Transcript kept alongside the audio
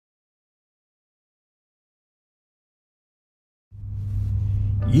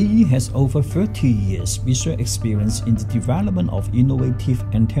CityU has over 30 years research experience in the development of innovative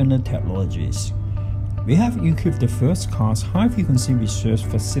antenna technologies. We have equipped the first-class high-frequency research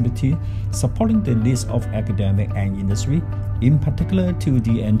facility supporting the needs of academic and industry, in particular to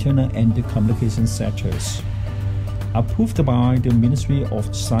the antenna and the communication sectors. Approved by the Ministry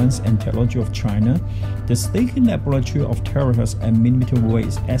of Science and Technology of China, the Staking Laboratory of Terahertz and Millimeter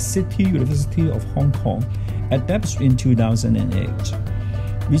Waves at City University of Hong Kong established in 2008.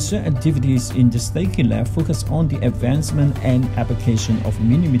 Research activities in the Staking Lab focus on the advancement and application of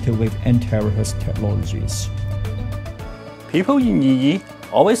millimeter wave and terahertz technologies. People in EE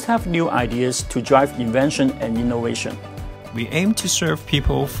always have new ideas to drive invention and innovation. We aim to serve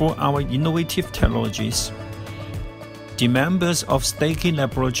people through our innovative technologies. The members of Staking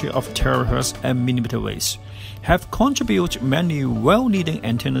Laboratory of Terahertz and Millimeter Waves have contributed many well-leading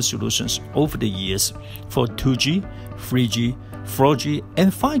antenna solutions over the years for 2G, 3G, 4G,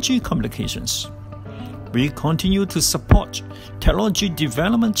 and 5G communications. We continue to support technology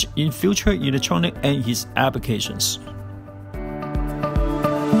development in future electronic and its applications.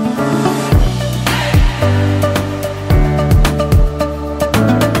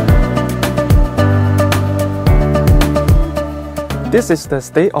 This is the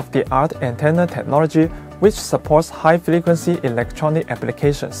state-of-the-art antenna technology which supports high-frequency electronic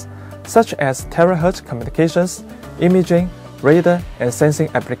applications, such as terahertz communications, imaging, radar, and sensing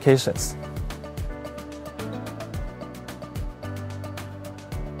applications.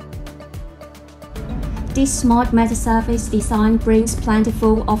 This smart meta-service design brings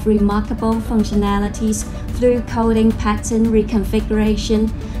plentiful of remarkable functionalities through coding pattern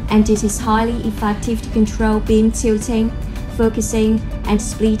reconfiguration, and it is highly effective to control beam tilting, focusing, and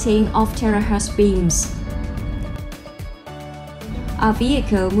splitting of terahertz beams. Our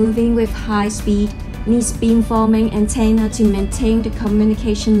vehicle, moving with high speed, needs beamforming antenna to maintain the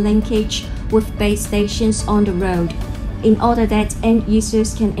communication linkage with base stations on the road, in order that end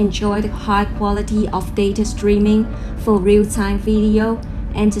users can enjoy the high quality of data streaming for real-time video,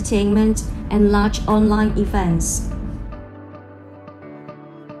 entertainment, and large online events.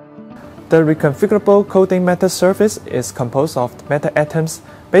 The reconfigurable coding meta surface is composed of meta atoms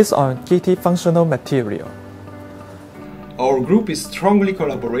based on GT functional material. Our group is strongly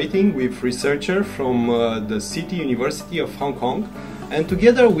collaborating with researchers from the City University of Hong Kong, and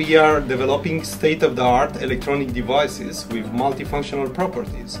together we are developing state-of-the-art electronic devices with multifunctional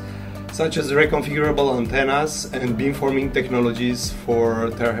properties, such as reconfigurable antennas and beamforming technologies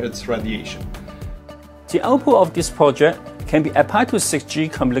for terahertz radiation. The output of this project can be applied to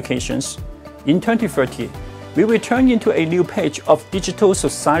 6G communications. In 2030, we will turn into a new page of digital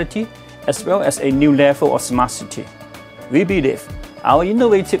society as well as a new level of smart city. We believe our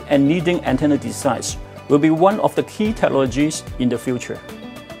innovative and leading antenna designs will be one of the key technologies in the future.